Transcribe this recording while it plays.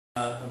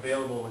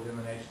available within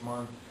the next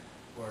month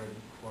for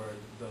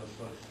those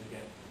folks to get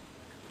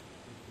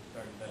to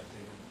start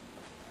investing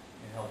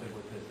and helping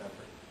with this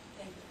effort.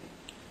 Thank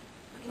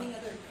you. Any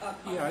other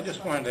comments? Yeah, I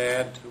just wanted to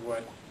add to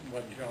what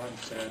John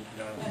said.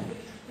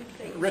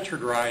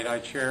 Richard Wright, I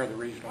chair the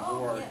regional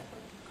board, yes,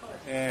 of course.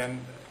 and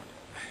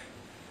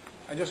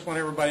I just want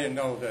everybody to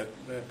know that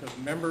the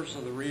members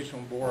of the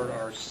regional board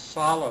are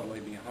solidly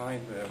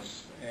behind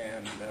this,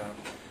 and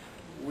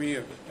we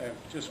have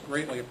just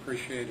greatly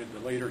appreciated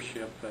the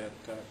leadership that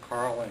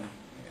Carl and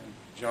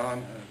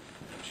John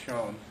have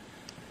shown.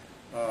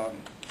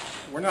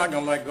 We're not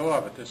going to let go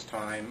of it this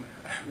time.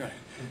 I'm going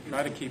to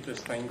try to keep this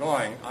thing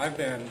going. I've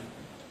been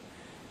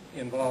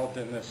involved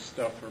in this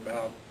stuff for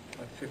about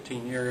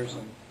 15 years,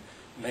 and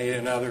Nate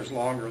and others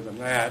longer than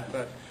that.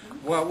 But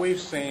what we've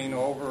seen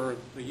over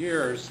the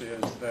years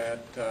is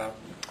that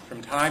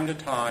from time to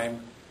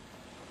time,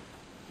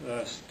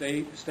 the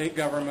state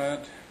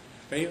government,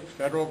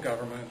 federal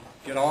government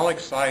get all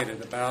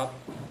excited about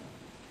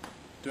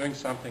doing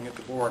something at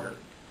the border.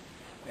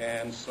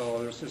 And so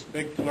there's this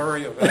big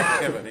flurry of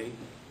activity,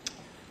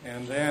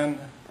 and then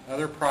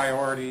other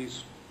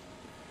priorities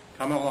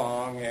come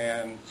along,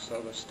 and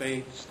so the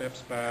state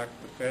steps back,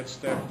 the feds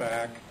step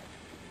back,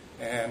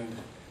 and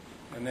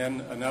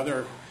then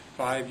another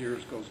 5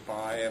 years goes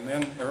by, and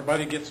then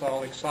everybody gets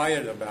all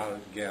excited about it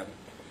again.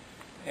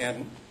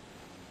 And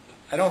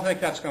I don't think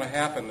that's going to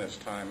happen this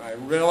time. I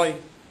really,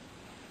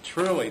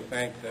 truly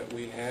think that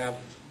we have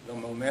the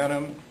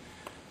momentum,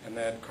 and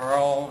that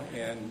Carl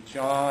and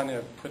John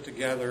have put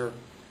together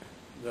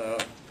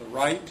the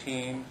right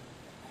team.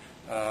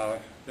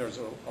 There's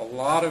a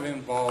lot of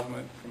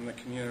involvement from the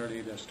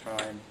community this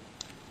time,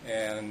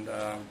 and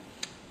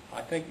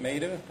I think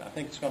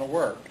it's going to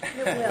work.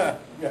 It will.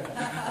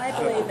 I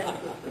believe it.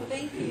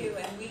 Thank you,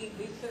 and we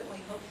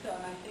certainly hope so.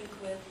 And I think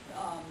with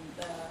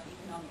the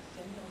economic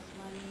stimulus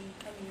money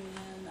coming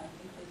in, I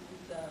think this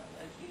is a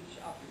huge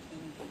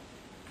opportunity.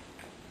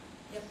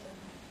 Yes, sir.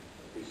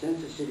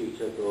 Since the city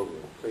took over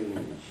cleaning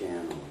the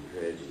channel and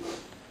dredging it,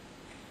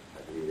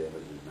 I believe that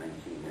was in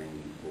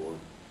 1994,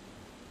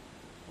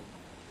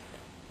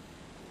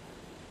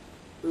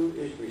 who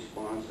is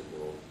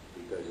responsible,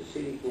 because the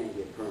city can't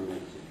get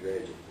permits to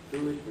dredge it,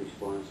 who is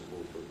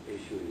responsible for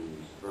issuing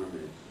these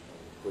permits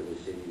for the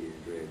city to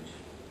dredge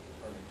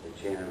the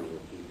channel to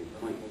keep it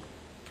clean?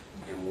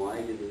 And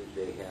why do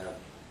they have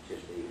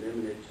just a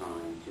limited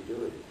time to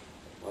do it?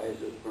 Why is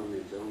those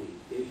permits only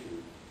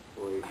issued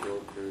for a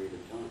short period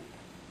of time?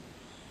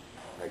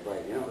 Like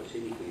right now, the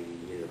city can't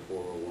even get a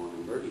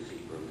 401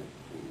 emergency permit to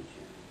clean the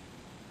channel.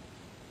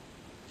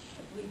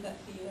 I believe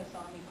that's the U.S.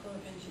 Army Corps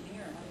of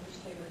Engineers. I wish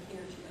they were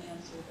here to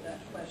answer that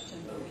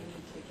question, but we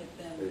need to get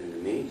them. But in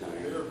the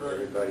meantime,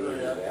 everybody in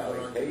the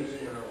valley pays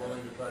for and are it.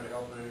 willing to try to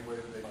help in any way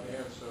that they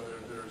can. So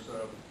there's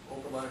an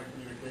open line of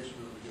communication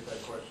where we get that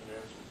question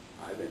answered.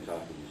 I've been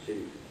talking to the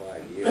city for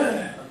 5 years.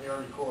 I'm the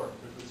Army Corps.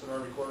 If it's an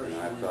Army Corps And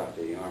issue, I've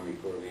talked to the Army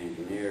Corps of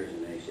Engineers,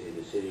 and they say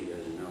the city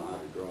doesn't know how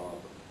to draw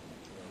up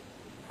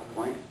a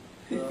plan.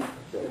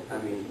 So, I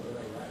mean,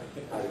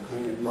 how to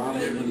clean it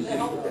properly. The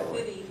whole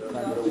city.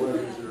 But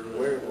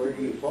where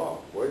do you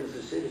fall? Where does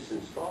the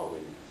citizens fall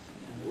in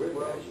this? We're the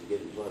guys who are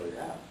getting flooded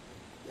out.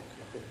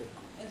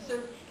 And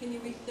sir, can you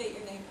restate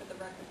your name for the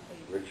record,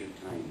 please? Richard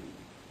Tiny.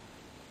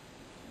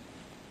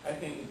 I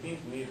think it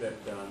seems to me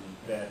that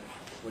that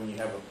when you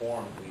have a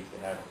forum, at least to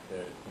have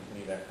to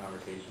continue that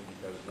conversation,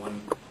 because one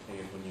thing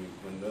is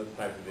when those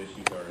types of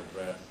issues are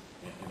addressed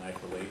in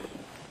isolation,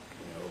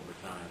 over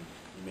time,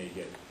 you may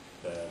get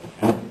the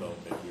result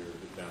that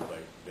it sounds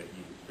like that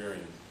you've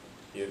experienced.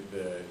 If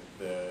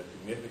the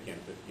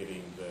significance of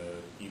getting the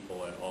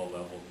people at all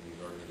levels of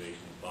these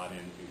organizations bought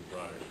into the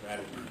broader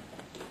strategy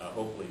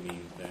hopefully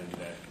means then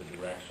that the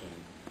direction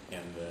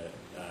and the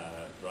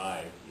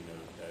drive,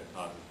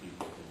 causes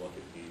people to look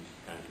at these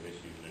kinds of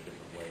issues in a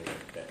different way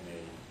that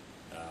may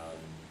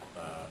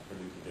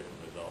produce a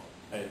different result.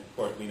 And of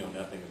course, we know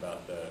nothing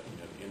about the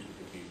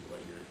intricacies of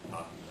what you're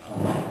talking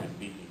about and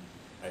speaking.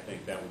 I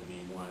think that would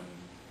be one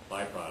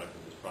byproduct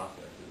of this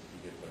process is to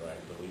get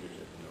the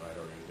leadership and the right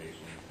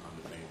organization on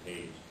the same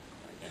page.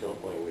 And So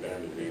far, we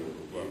haven't been able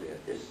to do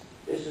that.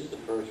 This is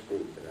the first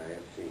group that I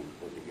have seen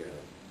put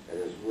together that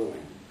is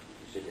willing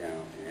to sit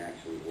down and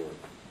actually work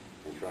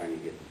and trying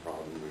to get the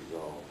problem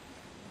resolved,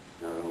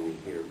 not only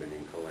here but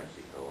in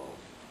Calexico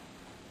also.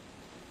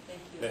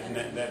 Thank you.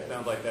 That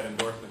sounds like that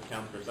endorsement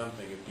counts for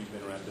something if you've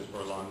been around this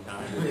for a long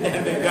time.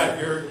 And they've got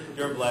your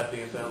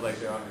blessing. It sounds like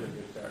they're off to a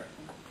good start.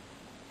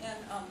 And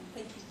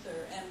thank you, sir.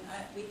 And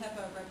we have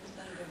a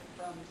representative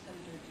from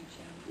Senator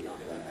Duchesne. Yes,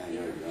 I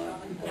know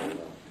Jonathan very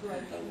well. Who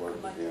I think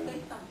would like to say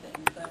something.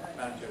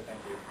 Madam Chair,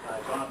 thank you.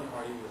 Jonathan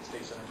Hardy with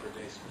State Senator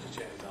Dave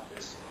Duchene's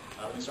office.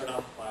 Let me start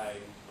off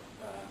by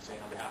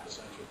saying on behalf of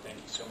the Senator, thank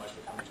you so much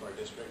for coming to our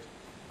district,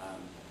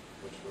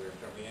 which we're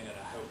currently in, and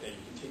I hope that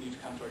you continue to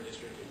come to our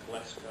district in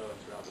Calexico and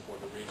throughout the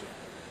Boulder region.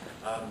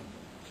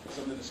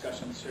 Some of the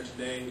discussions here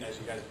today, as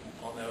you guys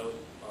all know,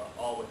 are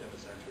all within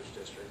the Senator's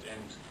district,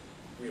 and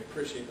we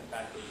appreciate the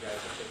fact that you guys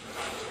are taking the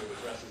time to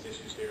address these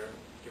issues here.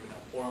 given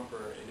a forum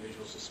for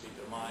individuals to speak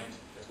their mind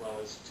as well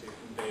as to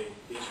convey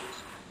the issues.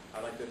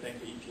 I'd like to thank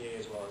the EPA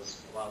as well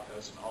as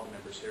Laucos and all the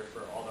members here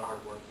for all the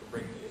hard work for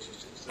bringing the issues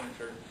to the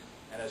senator.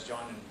 And as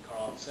John and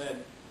Carl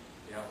said,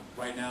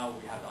 right now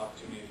we have the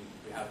opportunity,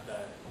 we have the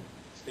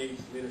state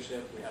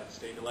leadership, we have the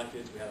state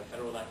electeds, we have the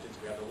federal electeds,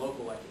 we have the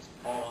local electeds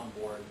all on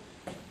board,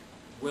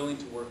 willing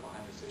to work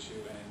behind this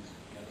issue,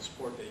 and the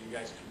support that you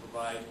guys can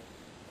provide,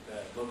 the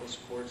local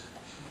support,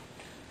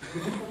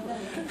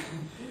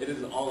 it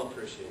is all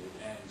appreciated.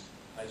 And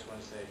I just want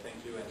to say thank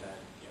you, and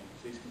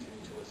please continue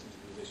to listen to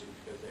these issues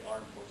because they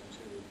are important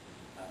to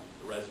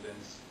the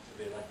residents, to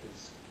the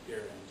electeds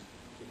here, and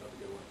keep up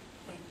the good work.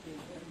 Thank you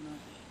very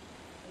much.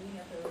 Any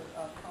other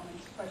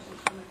comments, questions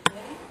from the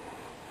committee,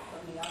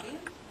 from the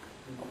audience?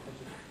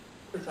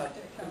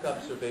 Quick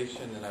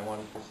observation, and I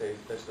wanted to say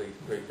especially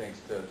great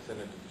thanks to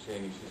Senator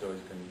DeShaney. She's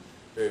always been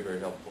very, very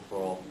helpful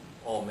for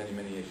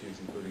many issues,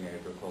 including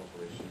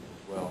agricultural issues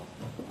as well.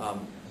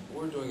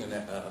 We're doing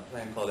a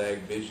plan called Ag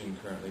Vision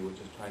currently, which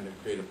is trying to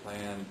create a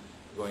plan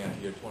going out to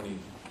the year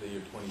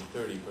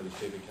 2030 for the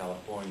state of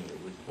California.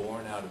 It was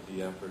born out of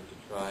the effort to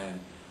try and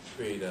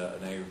create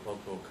an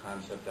agricultural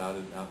concept out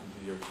into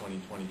the year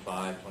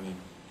 2025,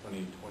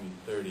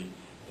 2030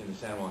 in the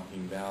San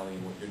Joaquin Valley.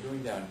 And what you're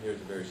doing down here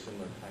is a very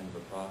similar kind of a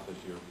process.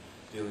 You're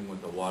dealing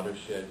with a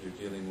watershed, you're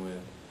dealing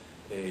with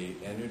a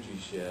energy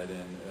shed,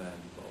 and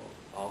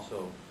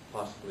also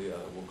possibly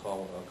we'll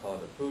call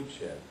it a food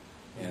shed.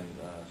 And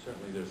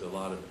certainly there's a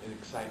lot of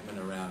excitement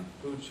around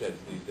food sheds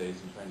these days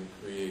and trying to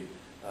create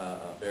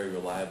a very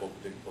reliable,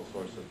 predictable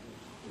source of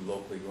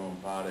locally grown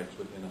products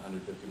within a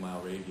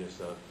 150-mile radius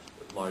of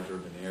large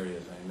urban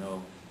areas. I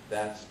know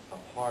that's a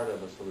part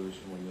of a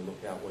solution when you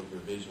look at what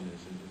your vision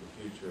is into the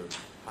future.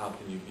 How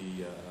can you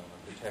be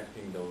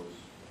protecting those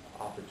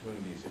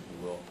opportunities, if you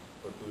will,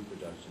 for food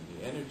production?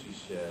 The energy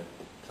shed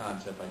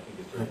concept, I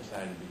think, is very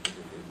exciting because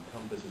it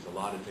encompasses a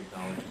lot of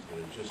technologies that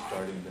are just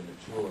starting to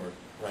mature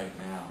right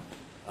now.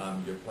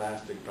 Your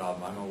plastic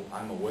problem,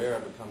 I'm aware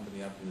of a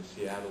company up in the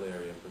Seattle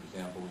area, for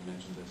example, we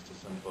mentioned this to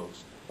some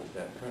folks,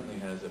 that currently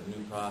has a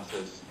new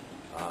process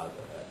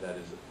that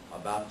is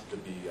about to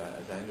be,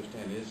 as I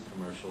understand, is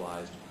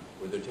commercialized,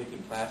 where they're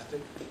taking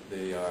plastic,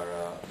 they are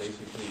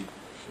basically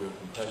through a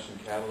compression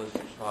catalyst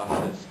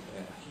process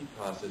and a heat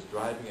process,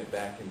 driving it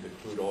back into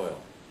crude oil,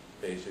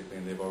 basically,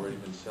 and they've already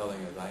been selling,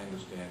 as I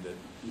understand it,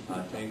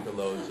 tanker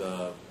loads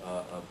of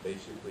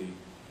basically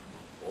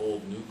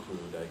old new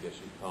crude, I guess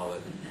you'd call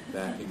it,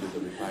 back into the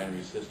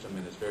refinery system,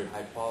 and it's very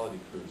high quality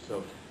crude.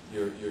 So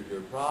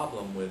your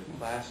problem with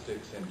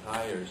plastics and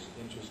tires,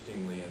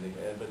 interestingly, and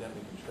they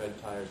evidently can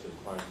shred tires as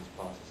part of this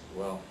process as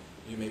well,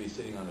 you may be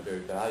sitting on a very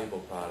valuable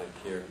product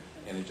here,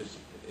 and it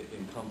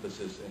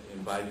encompasses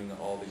inviting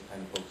all these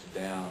kind of folks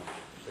down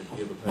to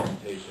give a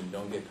presentation.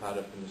 Don't get caught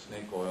up in the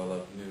snake oil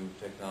of new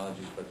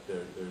technologies, but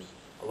there's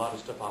a lot of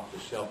stuff off the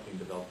shelf being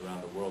developed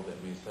around the world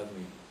that may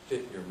suddenly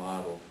fit your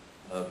model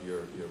of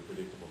your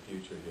predictable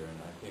future here. And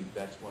I think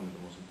that's one of the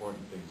most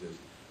important things, is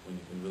when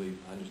you can really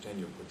understand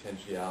your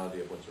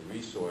potentiality of what's a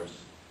resource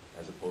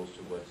as opposed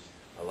to what's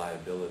a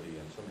liability.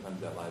 And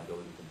sometimes that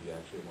liability can be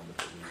actually a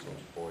wonderful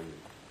resource for you.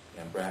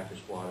 And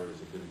brackish water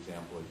is a good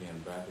example. Again,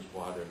 brackish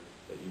water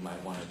that you might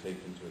want to take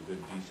into a good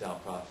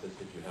desal process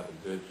if you have a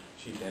good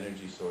cheap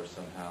energy source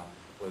somehow,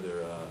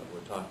 whether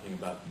we're talking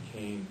about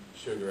cane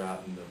sugar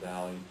out in the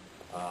valley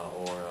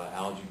or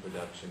algae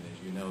production. As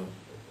you know,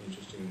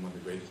 interestingly, one of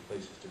the greatest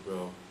places to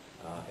grow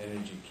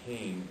energy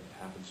cane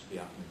happens to be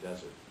out in the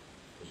desert.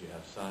 Because you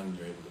have sun,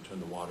 you're able to turn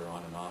the water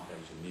on and off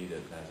as you need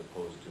it, as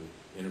opposed to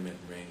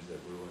intermittent rains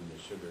that ruin the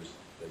sugars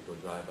that go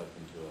drive up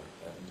into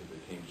the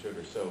cane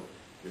sugar. So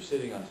you're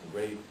sitting on some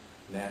great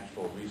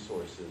natural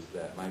resources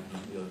that might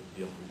be able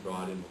to be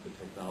brought in with the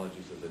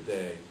technologies of the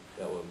day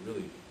that will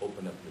really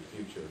open up your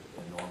future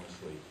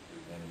enormously.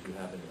 And if you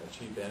have a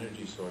cheap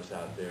energy source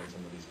out there in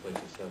some of these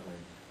places, suddenly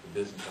the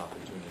business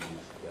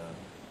opportunities,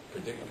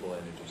 predictable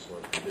energy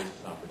source, the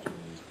business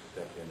opportunities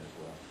step in as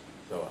well.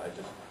 So I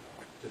just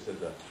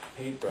as a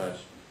paintbrush,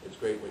 it's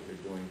great what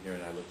you're doing here,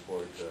 and I look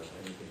forward to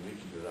anything we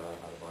can do out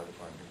of our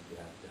department to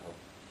help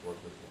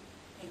work with you.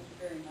 Thank you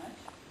very much.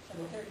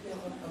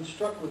 I'm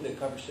struck with the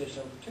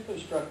conversation. I'm particularly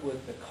struck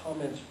with the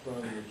comments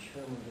from the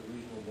chairman of the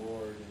regional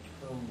board in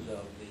terms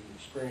of the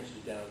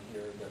experiences down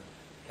here, the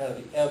kind of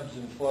the ebbs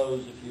and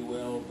flows, if you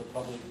will, of the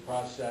public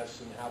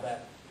process and how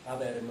that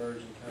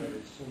emerged. And kind of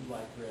it seems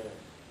like we're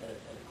at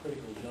a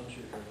critical juncture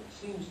here. It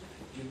seems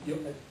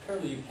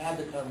apparently you've had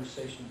the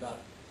conversation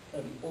about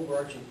kind of the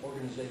overarching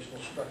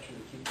organizational structure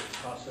to keep this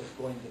process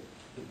going,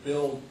 to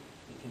build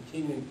the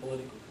continuing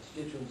political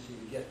constituency,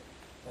 to get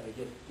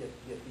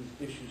these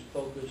issues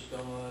focused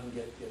on,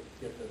 get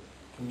the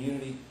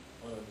community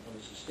on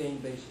a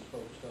sustained basis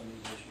focused on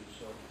these issues.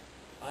 So,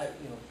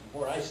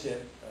 where I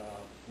sit,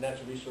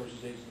 Natural Resources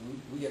Agency,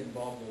 we get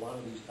involved in a lot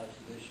of these types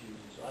of issues.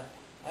 And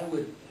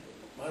so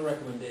my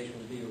recommendation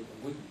would be,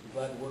 we'd be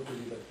glad to work with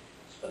you, but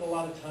spend a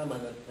lot of time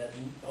on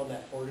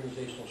that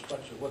organizational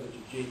structure, whether it's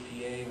a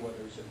JPA,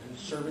 whether it's a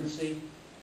conservancy,